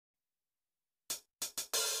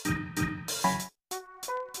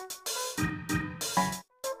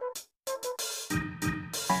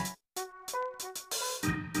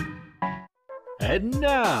And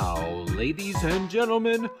now, ladies and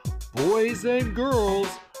gentlemen, boys and girls,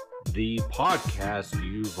 the podcast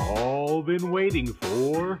you've all been waiting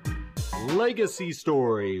for, Legacy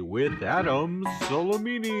Story with Adam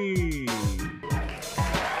Solomini.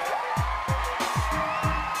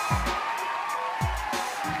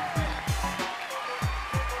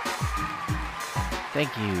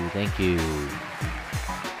 Thank you.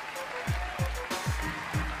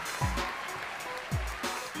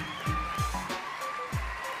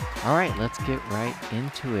 All right, let's get right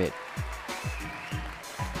into it.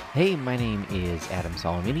 Hey, my name is Adam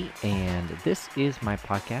Solomini, and this is my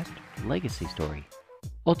podcast, Legacy Story.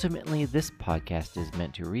 Ultimately, this podcast is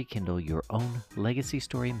meant to rekindle your own legacy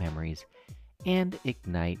story memories and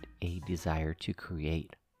ignite a desire to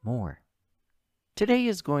create more. Today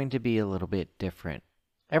is going to be a little bit different.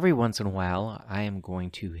 Every once in a while, I am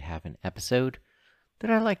going to have an episode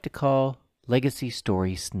that I like to call Legacy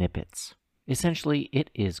Story Snippets. Essentially, it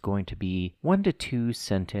is going to be 1 to 2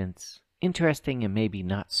 sentence, interesting and maybe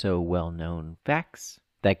not so well-known facts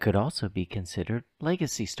that could also be considered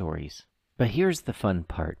legacy stories. But here's the fun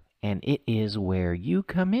part, and it is where you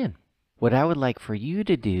come in. What I would like for you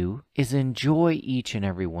to do is enjoy each and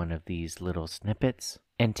every one of these little snippets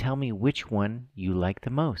and tell me which one you like the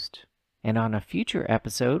most. And on a future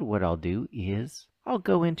episode, what I'll do is I'll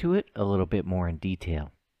go into it a little bit more in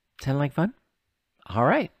detail. Sound like fun? All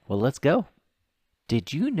right, well, let's go.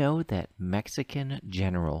 Did you know that Mexican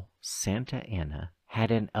General Santa Anna had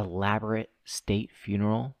an elaborate state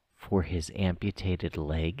funeral for his amputated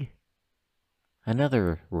leg?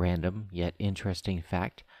 Another random yet interesting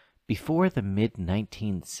fact, before the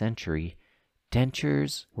mid-19th century,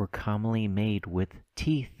 dentures were commonly made with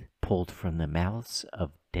teeth pulled from the mouths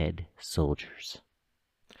of dead soldiers.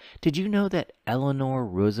 Did you know that Eleanor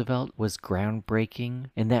Roosevelt was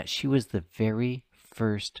groundbreaking and that she was the very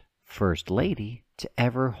first Lady to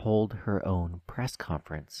ever hold her own press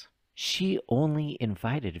conference? She only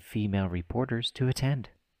invited female reporters to attend.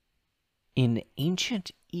 In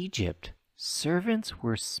ancient Egypt, servants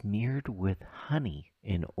were smeared with honey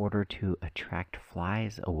in order to attract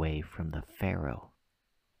flies away from the pharaoh.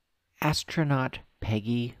 Astronaut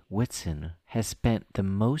Peggy Whitson has spent the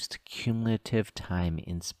most cumulative time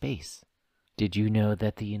in space. Did you know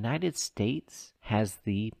that the United States has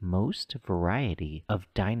the most variety of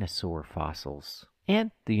dinosaur fossils?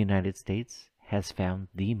 And the United States has found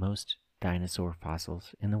the most dinosaur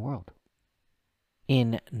fossils in the world.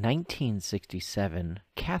 In 1967,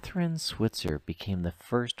 Catherine Switzer became the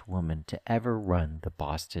first woman to ever run the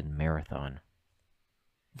Boston Marathon.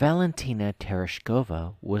 Valentina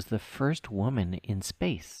Tereshkova was the first woman in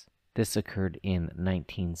space. This occurred in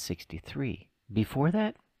 1963. Before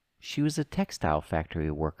that, she was a textile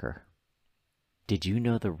factory worker. Did you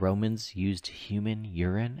know the Romans used human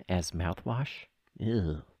urine as mouthwash?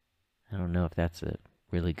 Ew. I don't know if that's a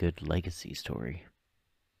really good legacy story.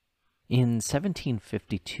 In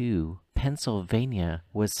 1752, Pennsylvania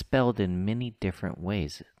was spelled in many different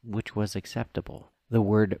ways, which was acceptable. The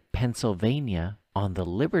word Pennsylvania on the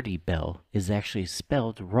Liberty Bell is actually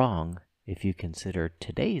spelled wrong if you consider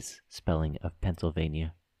today's spelling of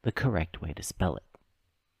Pennsylvania the correct way to spell it.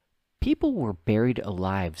 People were buried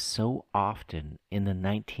alive so often in the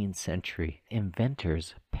 19th century,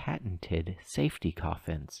 inventors patented safety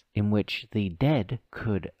coffins in which the dead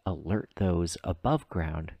could alert those above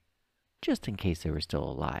ground just in case they were still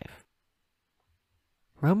alive.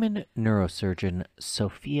 Roman neurosurgeon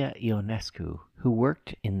Sofia Ionescu, who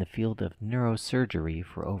worked in the field of neurosurgery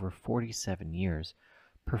for over 47 years,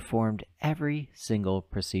 performed every single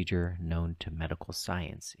procedure known to medical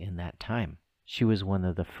science in that time. She was one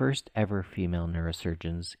of the first ever female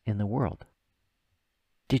neurosurgeons in the world.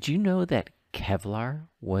 Did you know that Kevlar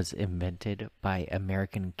was invented by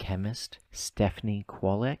American chemist Stephanie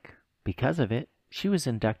Kwolek? Because of it, she was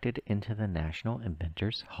inducted into the National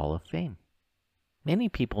Inventors Hall of Fame. Many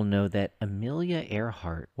people know that Amelia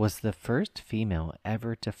Earhart was the first female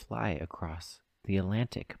ever to fly across the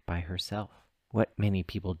Atlantic by herself. What many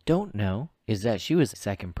people don't know is that she was the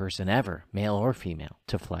second person ever, male or female,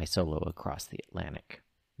 to fly solo across the Atlantic.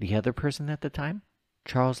 The other person at the time?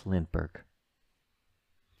 Charles Lindbergh.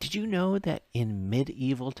 Did you know that in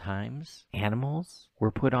medieval times, animals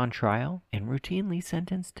were put on trial and routinely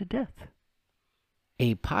sentenced to death?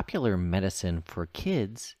 A popular medicine for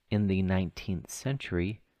kids in the 19th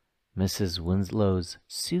century, Mrs. Winslow's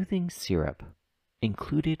soothing syrup,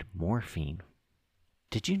 included morphine.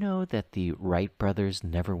 Did you know that the Wright brothers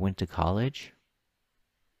never went to college?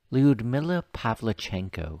 Lyudmila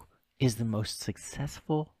Pavlichenko is the most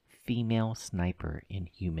successful female sniper in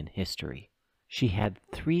human history. She had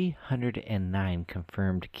 309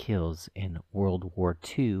 confirmed kills in World War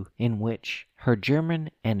II, in which her German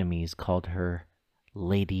enemies called her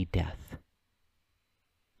Lady Death.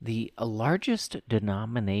 The largest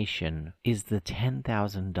denomination is the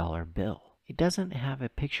 $10,000 bill. It doesn't have a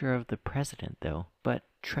picture of the president, though, but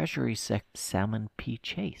Treasury Secretary Salmon P.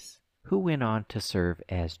 Chase, who went on to serve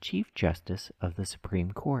as Chief Justice of the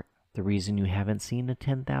Supreme Court. The reason you haven't seen a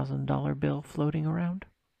 $10,000 bill floating around?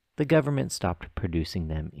 The government stopped producing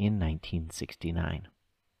them in 1969.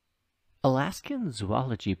 Alaskan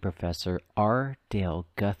zoology professor R. Dale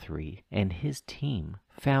Guthrie and his team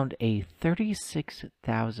found a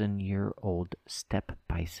 36,000-year-old steppe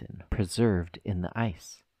bison preserved in the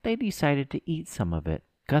ice. They decided to eat some of it.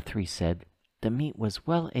 Guthrie said the meat was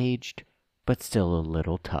well aged, but still a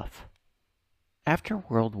little tough. After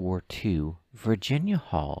World War II, Virginia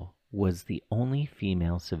Hall was the only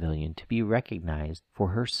female civilian to be recognized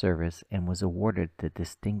for her service and was awarded the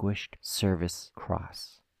Distinguished Service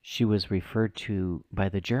Cross. She was referred to by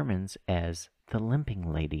the Germans as the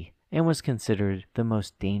Limping Lady and was considered the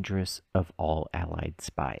most dangerous of all Allied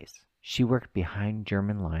spies. She worked behind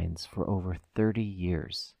German lines for over 30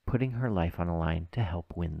 years, putting her life on the line to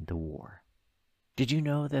help win the war. Did you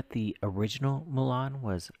know that the original Mulan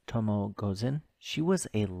was Tomo Gozen? She was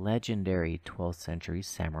a legendary 12th century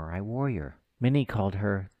samurai warrior. Many called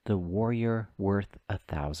her the warrior worth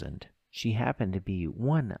 1,000. She happened to be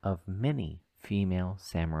one of many female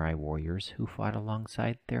samurai warriors who fought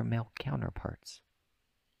alongside their male counterparts.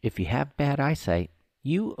 If you have bad eyesight,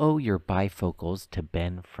 you owe your bifocals to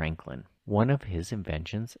Ben Franklin. One of his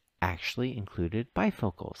inventions actually included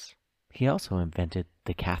bifocals. He also invented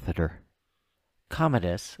the catheter.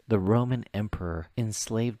 Commodus, the Roman emperor,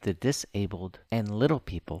 enslaved the disabled and little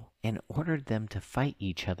people and ordered them to fight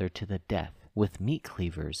each other to the death with meat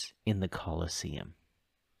cleavers in the Colosseum.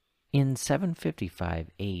 In 755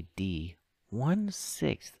 AD,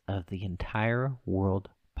 1/6 of the entire world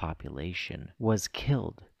population was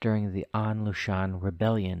killed during the An Lushan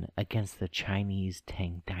rebellion against the Chinese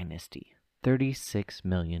Tang dynasty. 36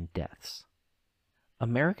 million deaths.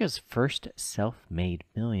 America's first self-made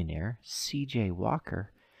millionaire, C.J.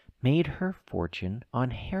 Walker, made her fortune on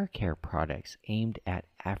hair care products aimed at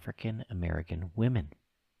African American women.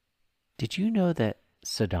 Did you know that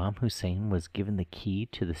Saddam Hussein was given the key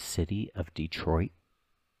to the city of Detroit?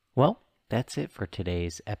 Well, that's it for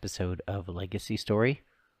today's episode of Legacy Story.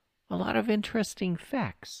 A lot of interesting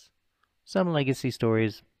facts. Some legacy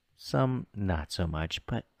stories, some not so much,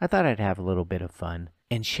 but I thought I'd have a little bit of fun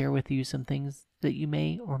and share with you some things that you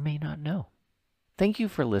may or may not know. Thank you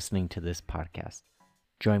for listening to this podcast.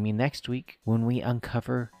 Join me next week when we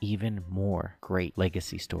uncover even more great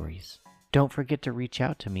legacy stories. Don't forget to reach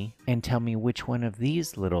out to me and tell me which one of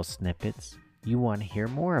these little snippets you want to hear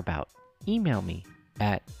more about. Email me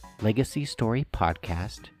at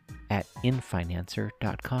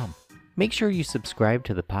legacystorypodcast@infinancer.com. Make sure you subscribe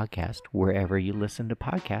to the podcast wherever you listen to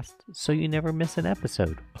podcasts so you never miss an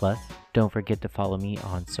episode. Plus, don't forget to follow me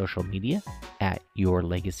on social media at Your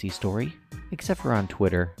Legacy Story, except for on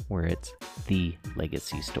Twitter where it's The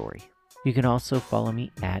Legacy Story. You can also follow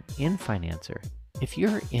me at Infinancer. If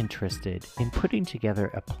you're interested in putting together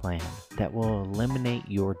a plan that will eliminate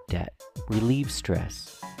your debt, relieve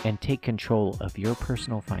stress, and take control of your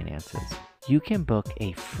personal finances, you can book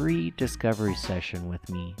a free discovery session with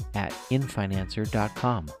me at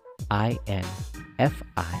infinancer.com.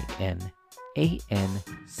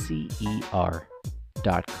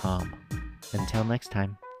 INFINANCER.com. Until next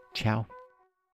time, ciao.